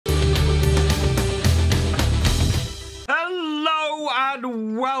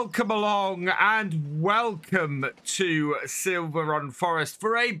And welcome along and welcome to Silverrun Forest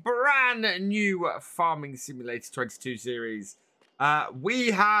for a brand new Farming Simulator 22 series.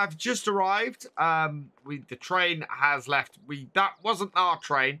 We have just arrived. The train has left. That wasn't our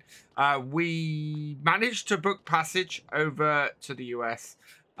train. We managed to book passage over to the US.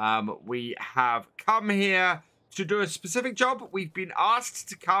 We have come here to do a specific job. We've been asked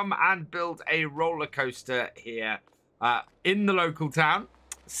to come and build a roller coaster here in the local town.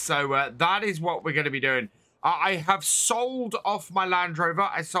 So that is what we're going to be doing. I have sold off my Land Rover.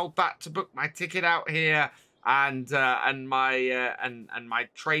 I sold that to book my ticket out here and my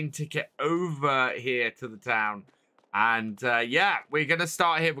train ticket over here to the town. And yeah, we're going to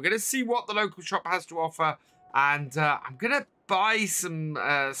start here. We're going to see what the local shop has to offer, and I'm going to buy some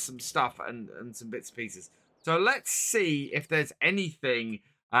stuff and some bits and pieces. So let's see if there's anything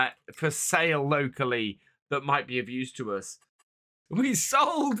for sale locally that might be of use to us. We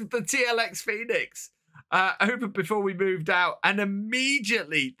sold the TLX Phoenix over before we moved out, and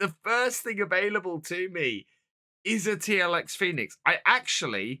immediately the first thing available to me is a TLX Phoenix. I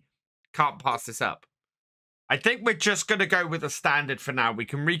actually can't pass this up. I think we're just going to go with a standard for now. We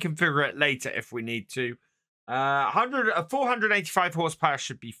can reconfigure it later if we need to. 485 horsepower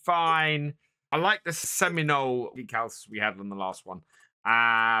should be fine. I like the Seminole decals we had on the last one.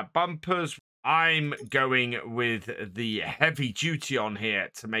 Bumpers. I'm going with the heavy duty on here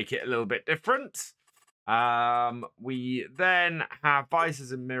to make it a little bit different. We then have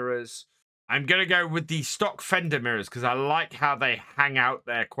visors and mirrors. I'm going to go with the stock fender mirrors because I like how they hang out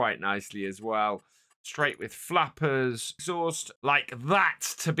there quite nicely as well. Straight with flappers, exhaust like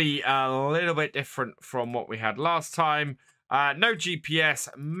that to be a little bit different from what we had last time. No GPS,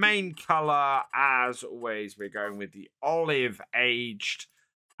 main color, as always, we're going with the olive aged.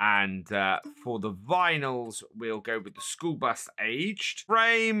 And for the vinyls, we'll go with the school bus aged.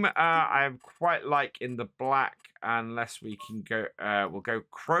 Frame, I quite like in the black, unless we can go, we'll go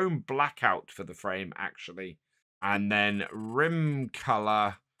chrome blackout for the frame, actually. And then rim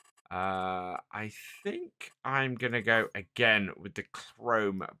color, I think I'm going to go again with the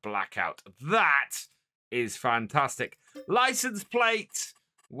chrome blackout. That is fantastic. License plate,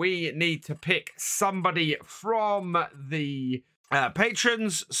 we need to pick somebody from the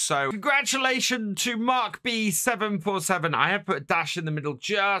patrons. So congratulations to Mark B747. I have put a dash in the middle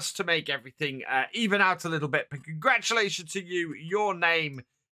just to make everything even out a little bit, but congratulations to you. Your name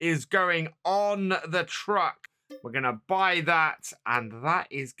is going on the truck. We're gonna buy that, and that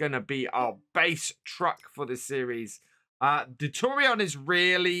is gonna be our base truck for this series. The Torion is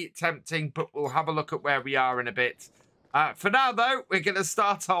really tempting, but we'll have a look at where we are in a bit. For now though, we're gonna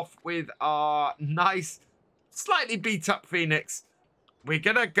start off with our nice slightly beat up Phoenix. We're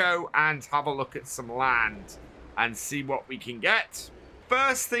gonna go and have a look at some land and see what we can get.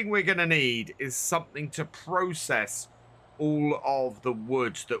 First thing we're gonna need is something to process all of the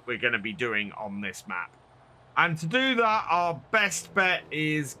wood that we're gonna be doing on this map. And to do that, our best bet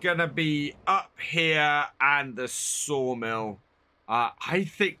is gonna be up here and the sawmill. I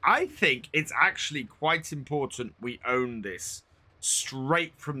think it's actually quite important we own this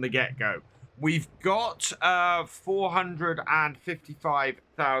straight from the get-go. We've got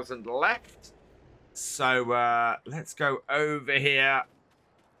 455,000 left. So let's go over here.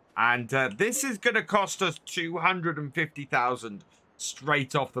 And this is going to cost us 250,000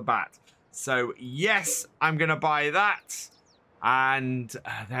 straight off the bat. So yes, I'm going to buy that. And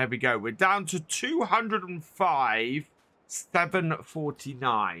there we go. We're down to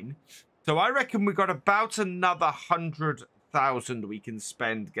 205,749. So I reckon we've got about another 100,000 we can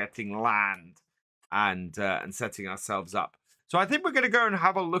spend getting land and setting ourselves up. So I think we're going to go and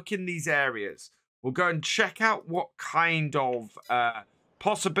have a look in these areas. We'll go and check out what kind of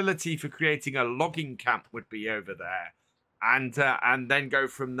possibility for creating a logging camp would be over there, and then go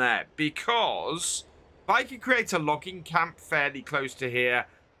from there. Because if I can create a logging camp fairly close to here,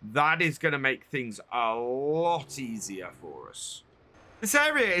 that is going to make things a lot easier for us. This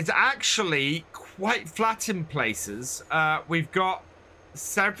area is actually quite flat in places. We've got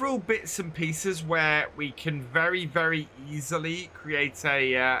several bits and pieces where we can very, very easily create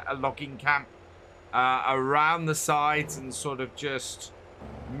a logging camp around the sides and sort of just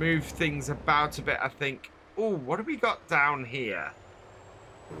move things about a bit, I think. Oh, what have we got down here?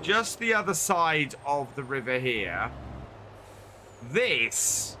 Just the other side of the river here.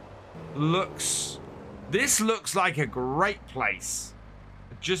 This looks like a great place.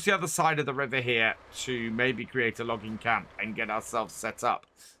 Just the other side of the river here to maybe create a logging camp and get ourselves set up.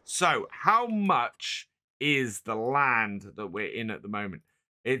 So how much is the land that we're in at the moment?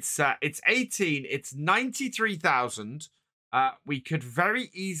 It's 18. It's 93,000 we could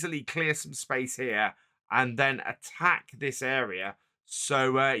very easily clear some space here and then attack this area.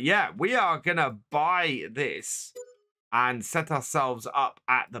 So, yeah, we are going to buy this and set ourselves up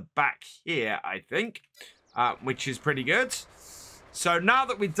at the back here, I think, which is pretty good. So now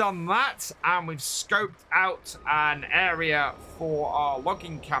that we've done that and we've scoped out an area for our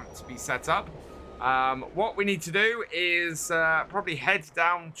logging camp to be set up, what we need to do is probably head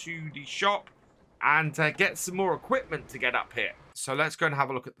down to the shop and get some more equipment to get up here. So let's go and have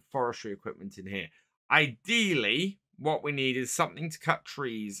a look at the forestry equipment in here. Ideally, what we need is something to cut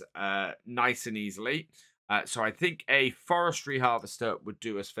trees nice and easily. So I think a forestry harvester would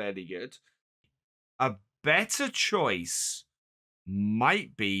do us fairly good. A better choice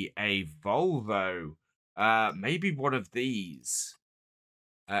might be a Volvo. Maybe one of these.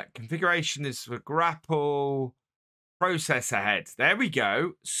 Configuration is for grapple. Process ahead. There we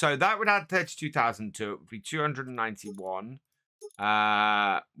go. So that would add 32,000 to it. It would be 291.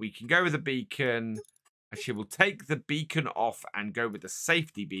 We can go with a beacon. Actually, we'll take the beacon off and go with the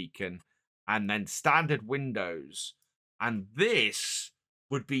safety beacon. And then standard windows. And this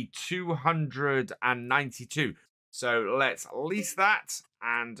would be 292. So let's lease that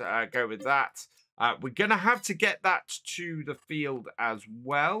and go with that. We're going to have to get that to the field as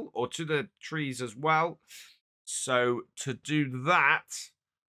well. Or to the trees as well. So to do that,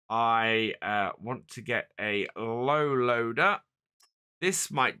 I want to get a low loader.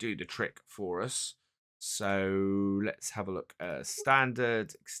 This might do the trick for us. So let's have a look.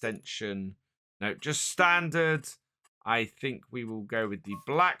 Standard, extension. No, just standard. I think we will go with the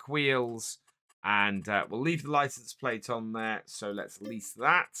black wheels. And we'll leave the license plate on there. So let's lease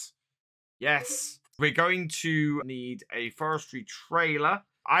that. Yes. We're going to need a forestry trailer.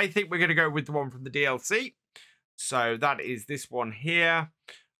 I think we're going to go with the one from the DLC. So that is this one here.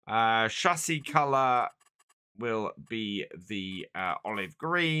 Chassis color will be the olive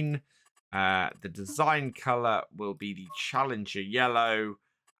green. The design color will be the Challenger yellow.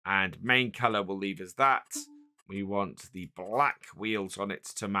 And main color will leave as that. We want the black wheels on it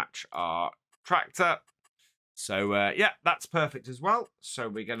to match our tractor. So, yeah, that's perfect as well. So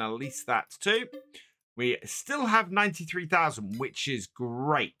we're going to lease that too. We still have 93,000, which is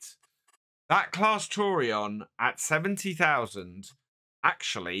great. That class Torion at 70,000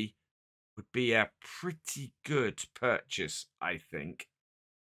 actually would be a pretty good purchase, I think.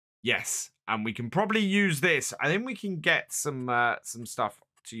 Yes, and we can probably use this. I think we can get some stuff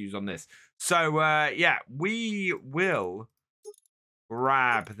to use on this. So, yeah, we will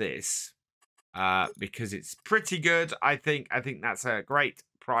grab this because it's pretty good, I think. I think that's a great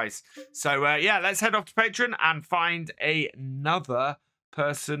price. So, yeah, let's head off to Patron and find another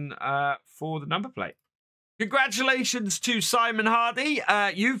person for the number plate. Congratulations to Simon Hardy.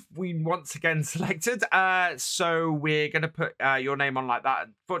 You've been once again selected. So we're going to put your name on like that.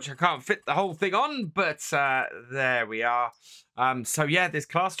 Unfortunately, I can't fit the whole thing on, but there we are. So yeah, this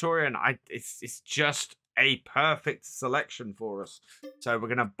class Torion, it's just a perfect selection for us. So we're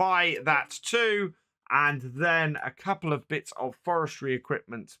going to buy that too. And then a couple of bits of forestry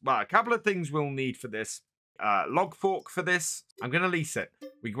equipment. Well, a couple of things we'll need for this. Log fork for this. I'm going to lease it.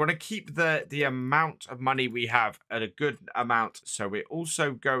 We want to keep the amount of money we have at a good amount. So we're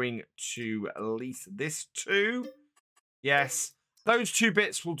also going to lease this too. Yes. Those two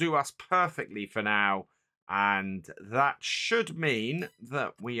bits will do us perfectly for now. And that should mean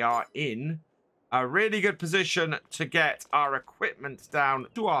that we are in a really good position to get our equipment down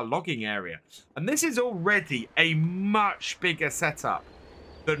to our logging area. And this is already a much bigger setup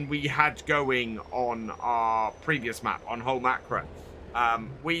than we had going on our previous map, on Whole Macro.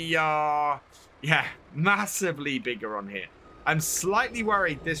 We are, yeah, massively bigger on here. I'm slightly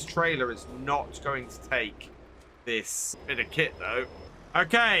worried this trailer is not going to take this bit of kit, though.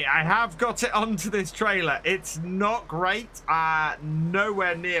 Okay, I have got it onto this trailer. It's not great,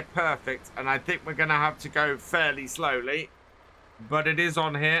 nowhere near perfect, and I think we're going to have to go fairly slowly. But it is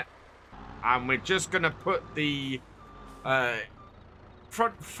on here, and we're just going to put the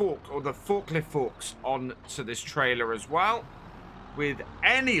front fork, or the forklift forks, onto this trailer as well. With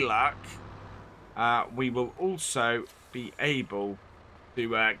any luck, we will also be able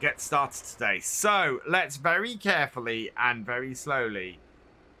to get started today. So let's very carefully and very slowly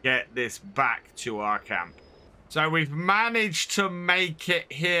get this back to our camp. So we've managed to make it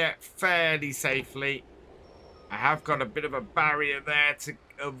here fairly safely. I have got a bit of a barrier there to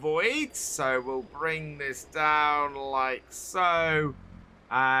avoid, so we'll bring this down like so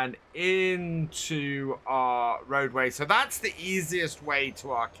and into our roadway. So that's the easiest way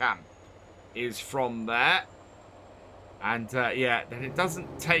to our camp, is from there. And yeah, then it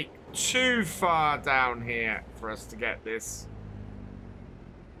doesn't take too far down here for us to get this.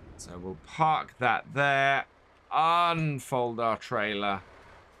 So we'll park that there. Unfold our trailer.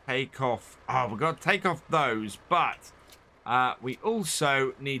 Take off. Oh, we've got to take off those. But we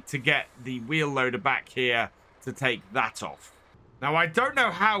also need to get the wheel loader back here to take that off. Now, I don't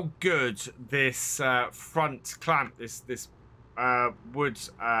know how good this front clamp, this wood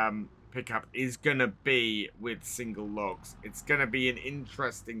pickup is going to be with single logs. It's going to be an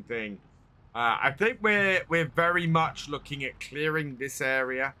interesting thing. I think we're very much looking at clearing this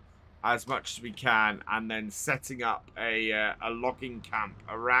area as much as we can and then setting up a logging camp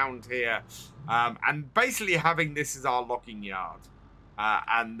around here and basically having this as our logging yard.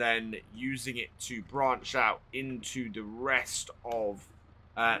 And then using it to branch out into the rest of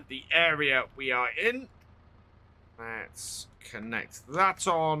the area we are in. Let's connect that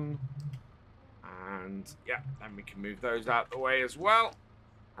on. And yeah, then we can move those out the way as well.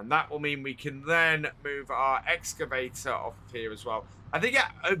 And that will mean we can then move our excavator off of here as well. I think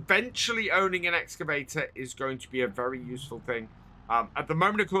eventually owning an excavator is going to be a very useful thing. At the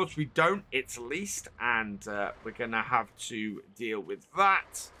moment, of course, we don't. It's leased, and we're going to have to deal with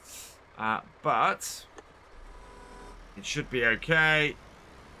that. But it should be okay.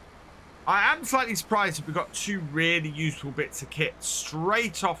 I am slightly surprised if we've got two really useful bits of kit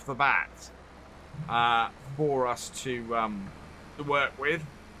straight off the bat for us to work with,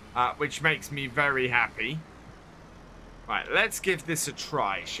 which makes me very happy. Right, let's give this a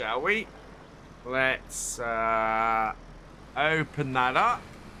try, shall we? Let's open that up.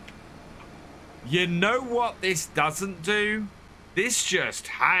 You know what this doesn't do? This just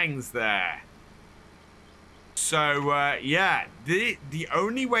hangs there. So, yeah, the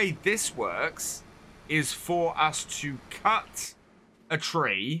only way this works is for us to cut a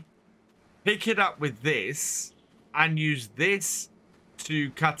tree, pick it up with this, and use this to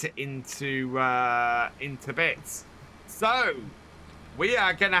cut it into bits. So, we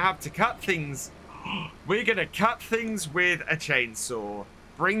are going to have to cut things. We're going to cut things with a chainsaw,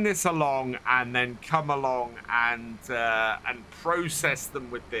 bring this along, and then come along and process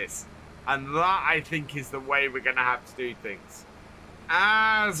them with this. And that, I think, is the way we're going to have to do things.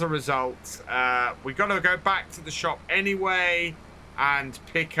 As a result, we've got to go back to the shop anyway and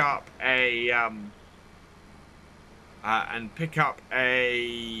pick up a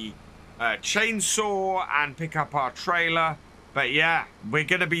chainsaw and pick up our trailer. But yeah, we're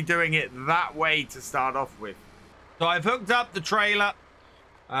going to be doing it that way to start off with. So I've hooked up the trailer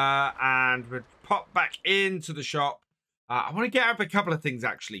and we'll pop back into the shop. I want to get up a couple of things,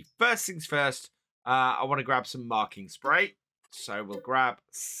 actually. First things first, I want to grab some marking spray. So we'll grab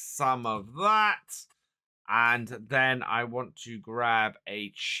some of that. And then I want to grab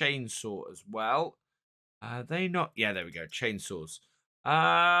a chainsaw as well. Are they not? Yeah, there we go. Chainsaws.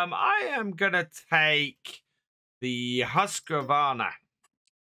 I am going to take the Husqvarna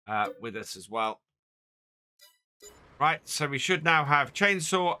with us as well. Right, so we should now have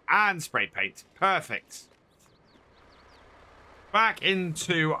chainsaw and spray paint. Perfect. Back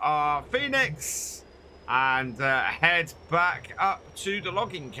into our Phoenix and head back up to the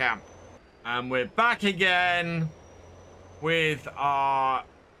logging camp. And we're back again with our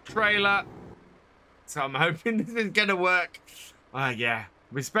trailer. So I'm hoping this is going to work. Yeah.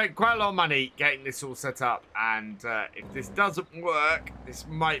 We spent quite a lot of money getting this all set up, and if this doesn't work, this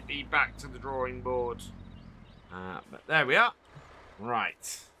might be back to the drawing board. But there we are.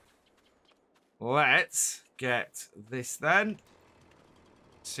 Right. Let's get this then.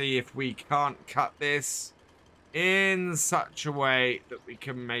 See if we can't cut this in such a way that we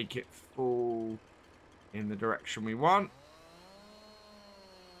can make it fall in the direction we want.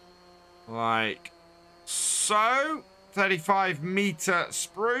 Like so. 35-meter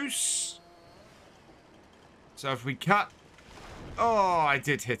spruce. So if we cut... Oh, I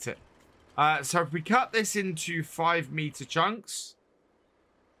did hit it. So if we cut this into 5-meter chunks,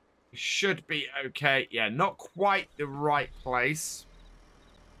 it should be okay. Yeah, not quite the right place.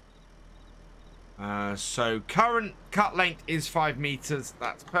 So current cut length is 5 meters.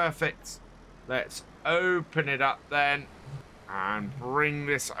 That's perfect. Let's open it up then and bring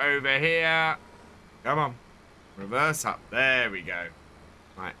this over here. Come on. Reverse up. There we go.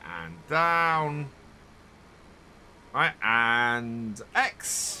 Right, and down. Right, and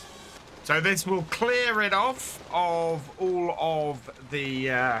X. So this will clear it off of all of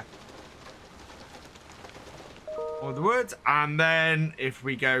the wood. And then if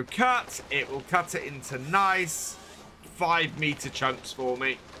we go cut, it will cut it into nice 5-meter chunks for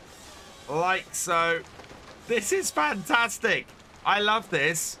me. Like so. This is fantastic. I love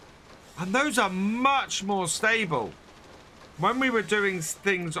this. And those are much more stable. when we were doing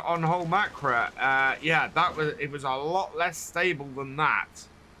things on whole macro, yeah, it was a lot less stable than that.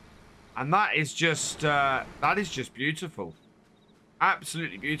 And that is just beautiful.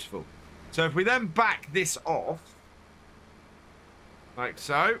 Absolutely beautiful. So if we then back this off, like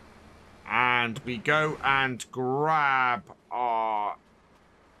so, and we go and grab our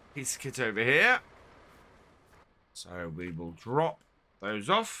piece of kit over here. So we will drop those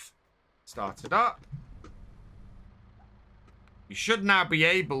off, start it up. You should now be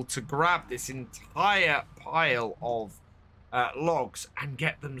able to grab this entire pile of logs and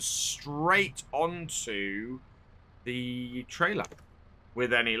get them straight onto the trailer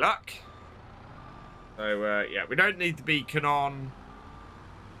with any luck. So, yeah, we don't need the beacon on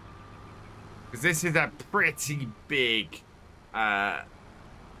because this is a pretty big grab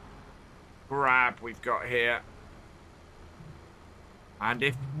we've got here. And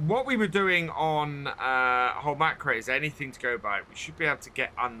if what we were doing on whole macro is anything to go by, we should be able to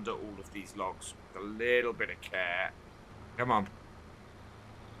get under all of these logs with a little bit of care. Come on.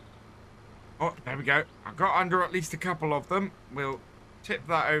 Oh, there we go. I got under at least a couple of them. We'll tip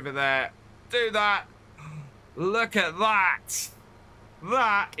that over there. Do that. Look at that.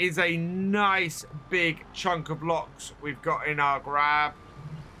 That is a nice big chunk of logs we've got in our grab.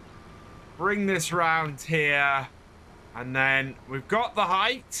 Bring this round here. And then we've got the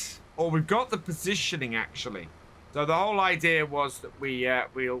height, or we've got the positioning, actually. So the whole idea was that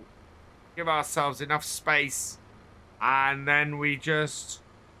we'll give ourselves enough space, and then we just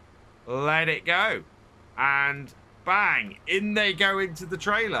let it go. And bang, in they go into the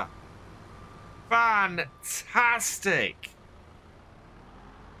trailer. Fantastic.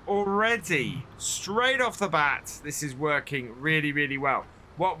 Already, straight off the bat, this is working really, really well.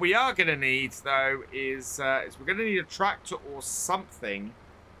 What we are going to need, though, is we're going to need a tractor or something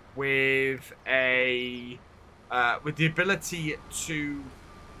with a with the ability to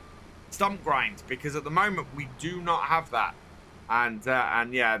stump grind, because at the moment we do not have that, and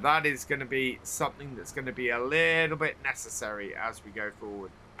yeah, that is going to be something that's going to be a little bit necessary as we go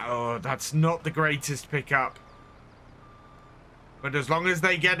forward. Oh, that's not the greatest pickup, but as long as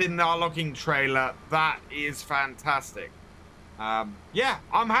they get in our logging trailer, that is fantastic. Yeah,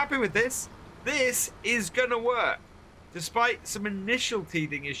 I'm happy with this. This is gonna work. Despite some initial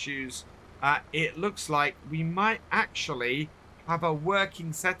teething issues, it looks like we might actually have a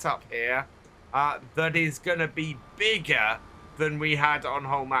working setup here that is gonna be bigger than we had on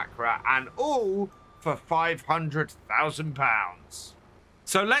whole macro, and all for £500,000.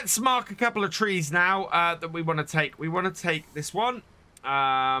 So let's mark a couple of trees now that we want to take. We want to take this one.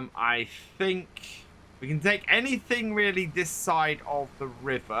 I think we can take anything really this side of the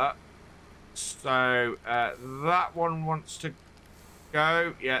river. So that one wants to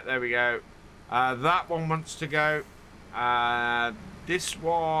go. Yeah, there we go. That one wants to go. This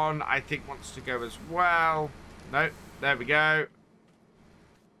one I think wants to go as well. No, there we go.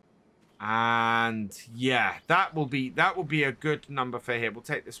 And yeah, that will be a good number for here. We'll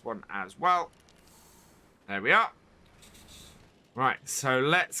take this one as well. There we are. Right, so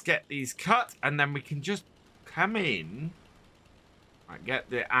let's get these cut, and then we can just come in. Right, get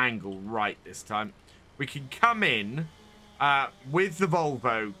the angle right this time. We can come in with the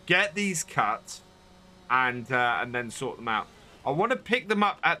Volvo, get these cut, and then sort them out. I want to pick them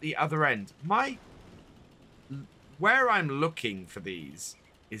up at the other end. Where I'm looking for these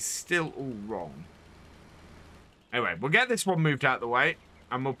is still all wrong. Anyway, we'll get this one moved out of the way,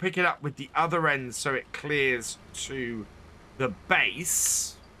 and we'll pick it up with the other end so it clears to the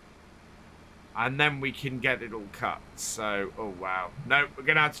base, and then we can get it all cut. So, oh wow, no, we're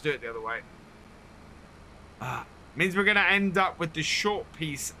gonna have to do it the other way. Means we're gonna end up with the short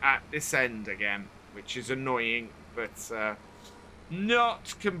piece at this end again, which is annoying, but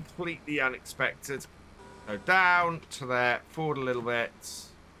not completely unexpected. So down to there, forward a little bit,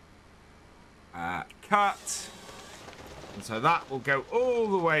 cut, and so that will go all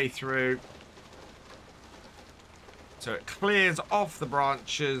the way through. So it clears off the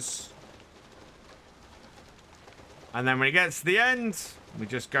branches. And then when it gets to the end, we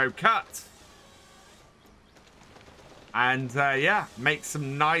just go cut. And yeah, make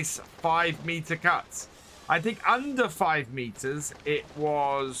some nice 5-meter cuts. I think under 5 meters, it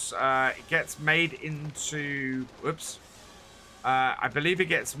gets made into, whoops. I believe it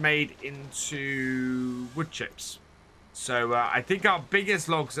gets made into wood chips. So I think our biggest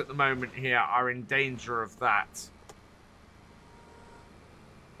logs at the moment here are in danger of that.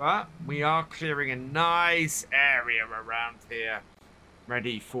 But we are clearing a nice area around here,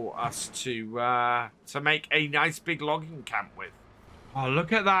 ready for us to make a nice big logging camp with. Oh,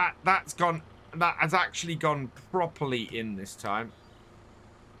 look at that. That's gone that has actually gone properly in this time.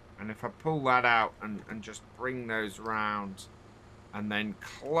 And if I pull that out and just bring those round and then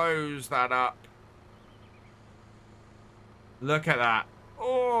close that up. Look at that.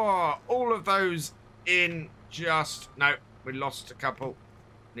 Oh, all of those in just... No, we lost a couple.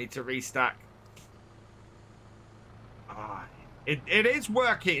 Need to restack. Oh, it is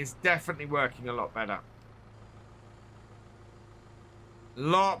working. It's definitely working a lot better. A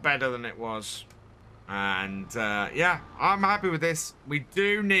lot better than it was. And, yeah, I'm happy with this. We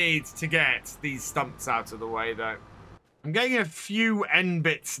do need to get these stumps out of the way, though. I'm getting a few end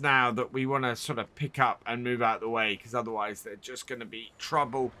bits now that we want to sort of pick up and move out of the way, because otherwise they're just going to be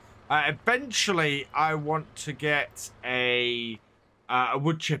trouble. Eventually, I want to get a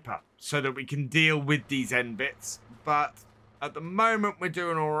wood chipper so that we can deal with these end bits. But at the moment, we're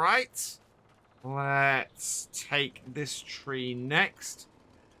doing all right. Let's take this tree next.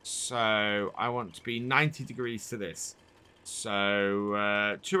 So I want to be 90 degrees to this.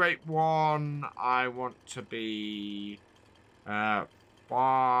 So 281, I want to be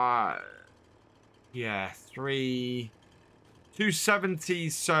 5, yeah, 3, 270.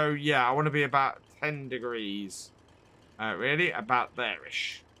 So yeah, I want to be about 10 degrees. Really, about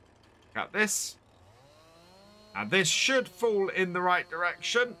there-ish. Got this. And this should fall in the right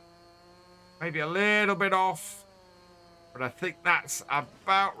direction. Maybe a little bit off. But I think that's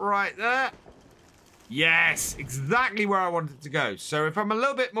about right there. Yes, exactly where I wanted to go. So if I'm a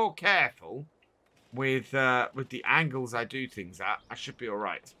little bit more careful with the angles I do things at, I should be all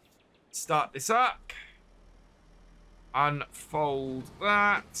right. Start this up. Unfold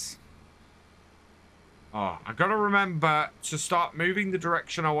that. Oh, I've got to remember to start moving the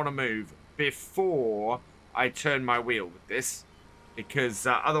direction I want to move before I turn my wheel with this. Because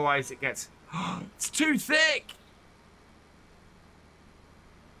otherwise it gets... it's too thick!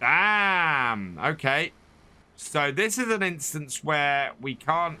 Damn. Okay. So this is an instance where we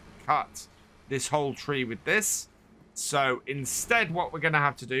can't cut this whole tree with this. So instead what we're going to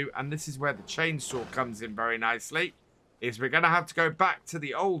have to do, and this is where the chainsaw comes in very nicely, is we're going to have to go back to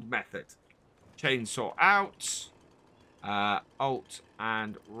the old method. Chainsaw out. Alt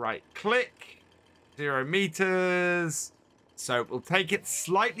and right click. 0 meters. So we'll take it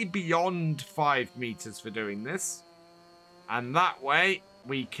slightly beyond 5 meters for doing this. And that way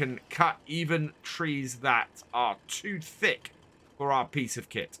we can cut even trees that are too thick for our piece of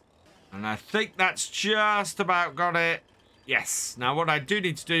kit. And I think that's just about got it. Yes. Now what I do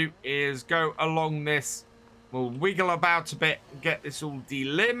need to do is go along this. We'll wiggle about a bit and get this all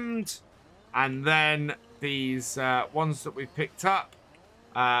delimbed. And then these ones that we've picked up,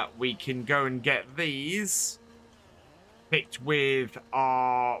 we can go and get these picked with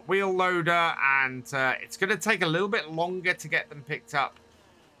our wheel loader. And it's going to take a little bit longer to get them picked up.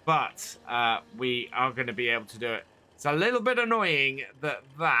 But we are going to be able to do it. It's a little bit annoying that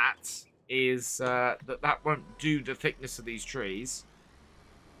that won't do the thickness of these trees.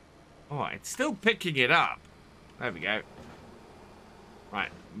 Oh, it's still picking it up. There we go.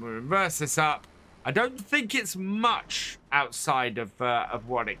 Right, we'll reverse this up. I don't think it's much outside of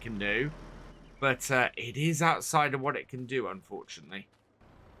what it can do. But it is outside of what it can do, unfortunately.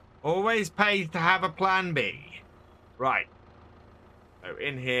 Always pays to have a plan B. Right. So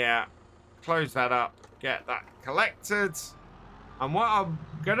in here, close that up, get that collected. And what I'm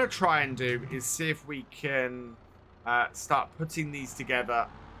going to try and do is see if we can start putting these together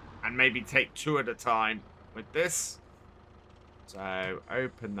and maybe take 2 at a time with this. So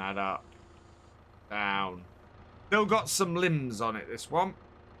open that up, down. Still got some limbs on it, this one.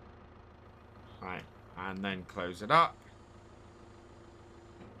 Right, and then close it up.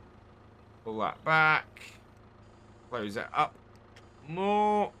 Pull that back. Close it up.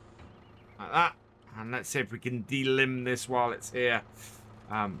 More like that, and let's see if we can delimb this while it's here,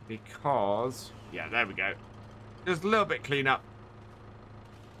 because yeah, there we go, just a little bit clean up,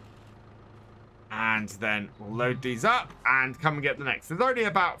 and then we'll load these up and come and get the next. There's only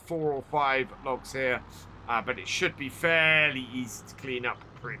about 4 or 5 logs here, but it should be fairly easy to clean up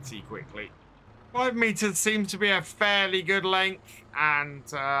pretty quickly. 5 meters seems to be a fairly good length, and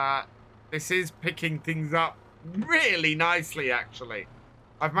this is picking things up really nicely, actually.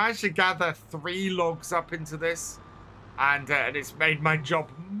 I've managed to gather 3 logs up into this, and it's made my job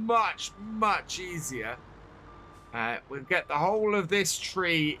much, much easier. We'll get the whole of this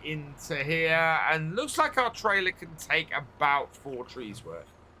tree into here, and looks like our trailer can take about 4 trees worth,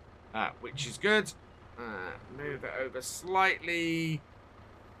 which is good. Move it over slightly.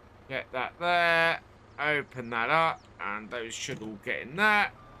 Get that there. Open that up, and those should all get in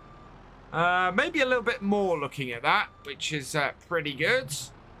there. Maybe a little bit more looking at that, which is pretty good.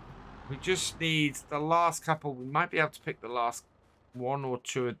 We just need the last couple. We might be able to pick the last 1 or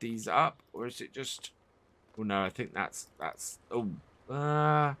 2 of these up. Or is it just... Oh, no, I think that's... Oh,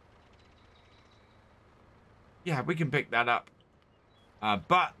 yeah, we can pick that up.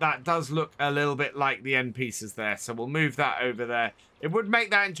 But that does look a little bit like the end pieces there. So we'll move that over there. It would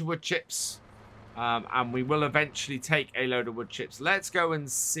make that into wood chips. And we will eventually take a load of wood chips. Let's go and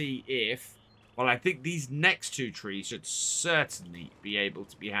see if... Well, I think these next 2 trees should certainly be able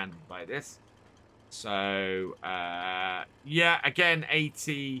to be handled by this. So, yeah, again,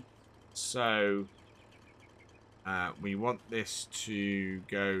 80. So, we want this to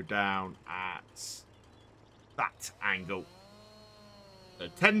go down at that angle. So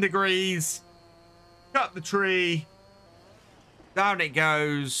 10 degrees, cut the tree, down it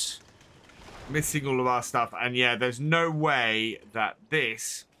goes, missing all of our stuff. And yeah, there's no way that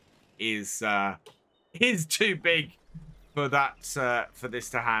this is too big for that for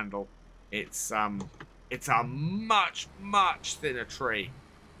this to handle. It's a much thinner tree,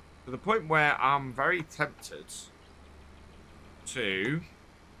 to the point where I'm very tempted to...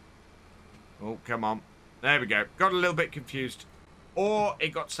 Oh, come on. There we go. Got a little bit confused. Or it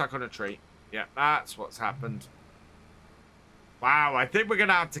got stuck on a tree. Yeah, that's what's happened. Wow, I think we're going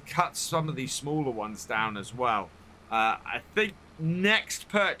to have to cut some of these smaller ones down as well. I think next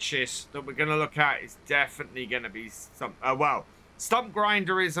purchase that we're going to look at is definitely going to be some... well, stump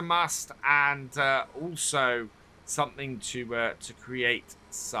grinder is a must, and also something to create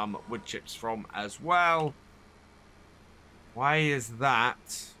some wood chips from as well. Why is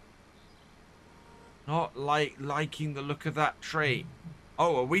that... Not liking the look of that tree?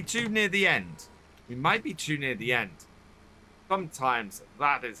 Oh, are we too near the end? We might be too near the end. Sometimes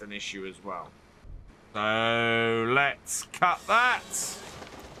that is an issue as well. So let's cut that.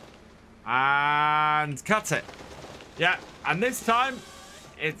 And cut it. Yeah, and this time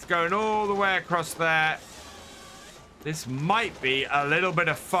it's going all the way across there. This might be a little bit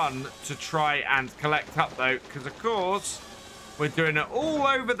of fun to try and collect up though, because of course we're doing it all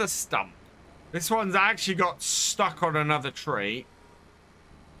over the stump. This one's actually got stuck on another tree.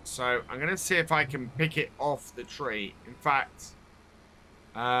 So I'm going to see if I can pick it off the tree. In fact,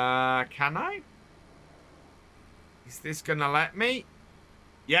 can I? Is this going to let me?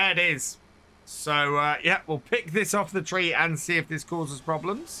 Yeah, it is. So, yeah, we'll pick this off the tree and see if this causes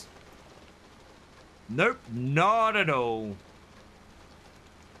problems. Nope, not at all.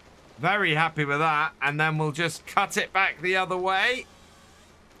 Very happy with that. And then we'll just cut it back the other way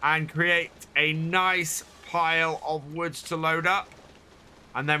and create a nice pile of woods to load up.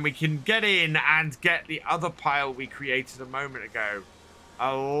 And then we can get in and get the other pile we created a moment ago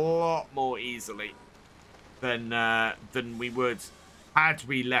a lot more easily than we would had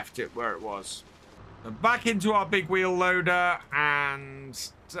we left it where it was. So back into our big wheel loader,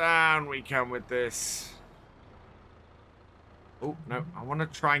 and down we come with this. Oh, no, I want to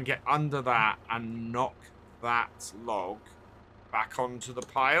try and get under that and knock that log back onto the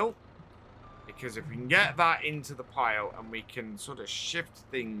pile, because if we can get that into the pile and we can sort of shift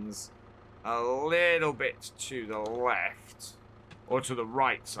things a little bit to the left, or to the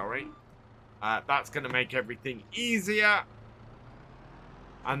right, sorry, that's going to make everything easier.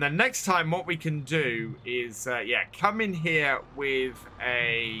 And then next time what we can do is yeah, come in here with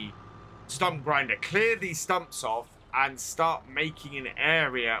a stump grinder, clear these stumps off and start making an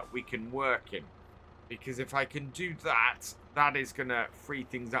area we can work in, because if I can do that, that is going to free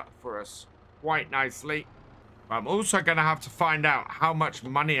things up for us quite nicely. I'm also going to have to find out how much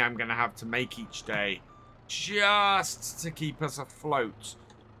money I'm going to have to make each day just to keep us afloat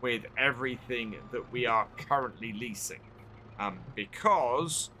with everything that we are currently leasing.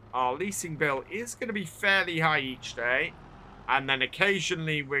 Because our leasing bill is going to be fairly high each day. And then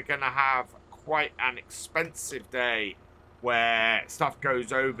occasionally we're going to have quite an expensive day where stuff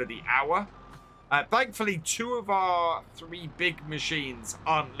goes over the hour. Thankfully, 2 of our 3 big machines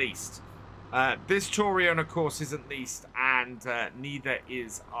aren't leased. This Torion, of course, isn't leased, and neither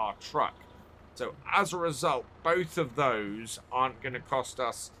is our truck. So, as a result, both of those aren't going to cost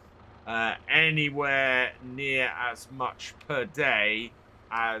us anywhere near as much per day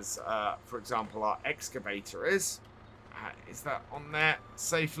as, for example, our excavator is. Is that on there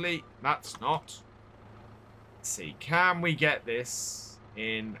safely? That's not. Let's see. Can we get this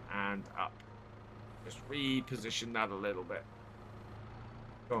in and up? Just reposition that a little bit.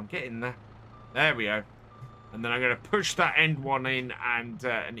 Go on, get in there. There we go. And then I'm going to push that end one in and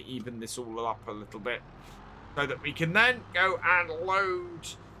even this all up a little bit, so that we can then go and load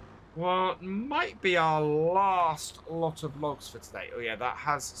what might be our last lot of logs for today. Oh yeah, that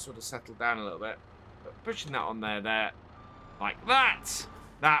has sort of settled down a little bit. But pushing that on there, like that.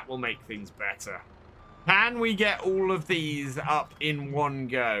 That will make things better. Can we get all of these up in one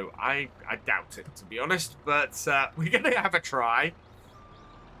go? I doubt it, to be honest, but we're going to have a try.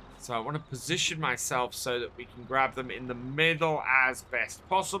 So I want to position myself so that we can grab them in the middle as best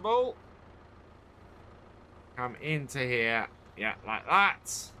possible. Come into here. Yeah, like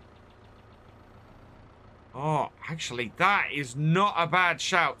that. Oh, actually, that is not a bad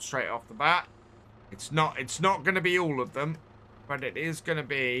shout straight off the bat. It's not going to be all of them, but it is going to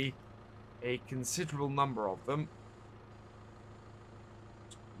be a considerable number of them.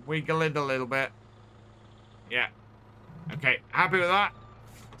 Wiggle it a little bit. Yeah. Okay, happy with that.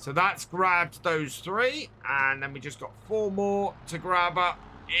 So that's grabbed those 3, and then we just got 4 more to grab up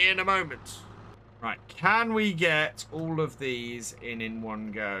in a moment. Right, can we get all of these in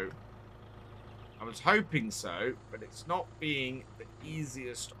one go? I was hoping so, but it's not being the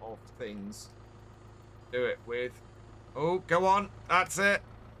easiest of things to do it with. Oh, go on. That's it.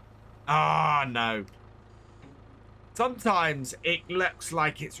 Ah, no. Sometimes it looks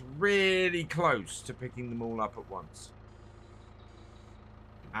like it's really close to picking them all up at once.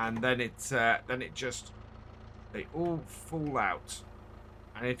 And then it just, they all fall out.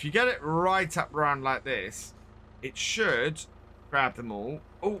 And if you get it right up around like this, it should grab them all.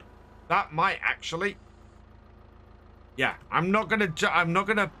 Oh, that might actually. Yeah, I'm not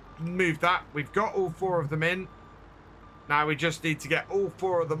gonna move that. We've got all 4 of them in. Now we just need to get all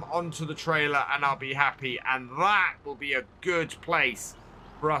 4 of them onto the trailer, and I'll be happy. And that will be a good place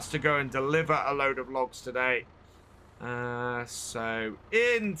for us to go and deliver a load of logs today. So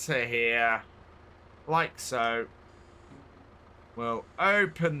into here, like so. We'll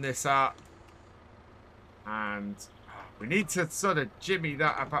open this up, and we need to sort of jimmy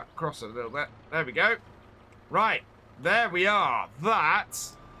that up across a little bit. There we go. Right, there we are. That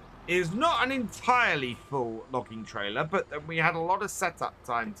is not an entirely full logging trailer, but then we had a lot of setup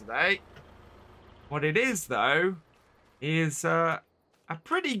time today. What it is, though, is a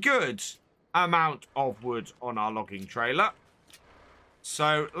pretty good amount of wood on our logging trailer.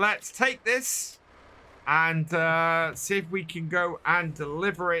 So let's take this and see if we can go and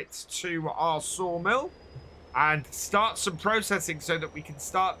deliver it to our sawmill and start some processing so that we can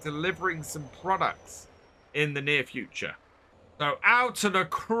start delivering some products in the near future. So out and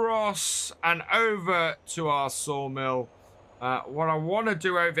across and over to our sawmill. What I want to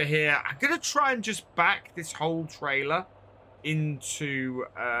do over here, I'm going to try and just back this whole trailer into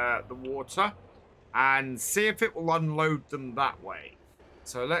the water and see if it will unload them that way.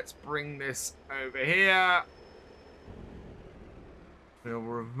 So let's bring this over here. We'll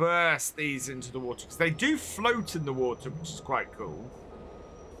reverse these into the water because they do float in the water, which is quite cool.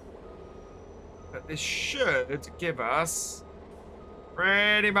 But this should give us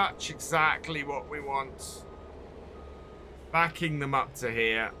pretty much exactly what we want. Backing them up to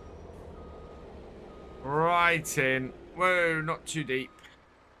here. Right in. Whoa, not too deep.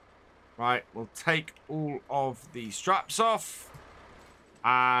 Right, we'll take all of the straps off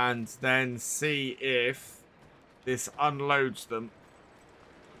and then see if this unloads them.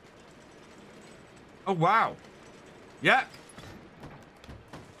 Oh, wow. Yep.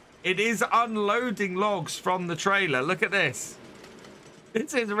 It is unloading logs from the trailer. Look at this.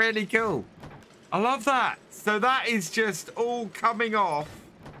 This is really cool. I love that. So that is just all coming off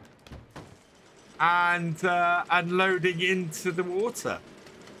and loading into the water.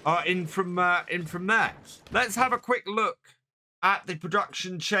 In from there. Let's have a quick look at the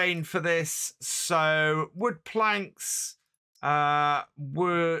production chain for this. So wood planks,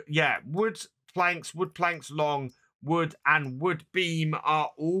 wood planks long, wood and wood beam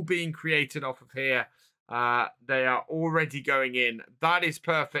are all being created off of here. They are already going in. That is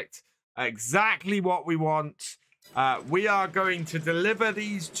perfect. Exactly what we want. We are going to deliver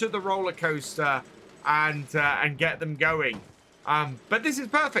these to the roller coaster and get them going. But this is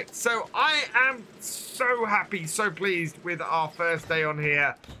perfect. So I am so happy, so pleased with our first day on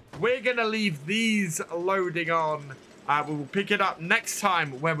here. We're going to leave these loading on. We will pick it up next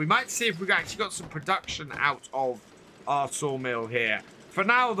time where we might see if we've actually got some production out of our sawmill here. For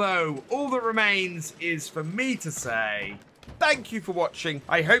now, though, all that remains is for me to say thank you for watching.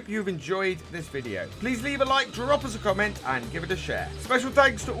 I hope you've enjoyed this video. Please leave a like, drop us a comment, and give it a share. Special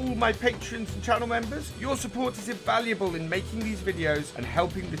thanks to all my patrons and channel members. Your support is invaluable in making these videos and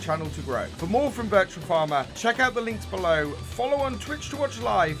helping the channel to grow. For more from Virtual Farmer, check out the links below, follow on Twitch to watch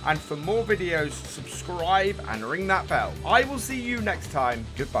live, and for more videos, subscribe and ring that bell. I will see you next time.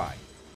 Goodbye.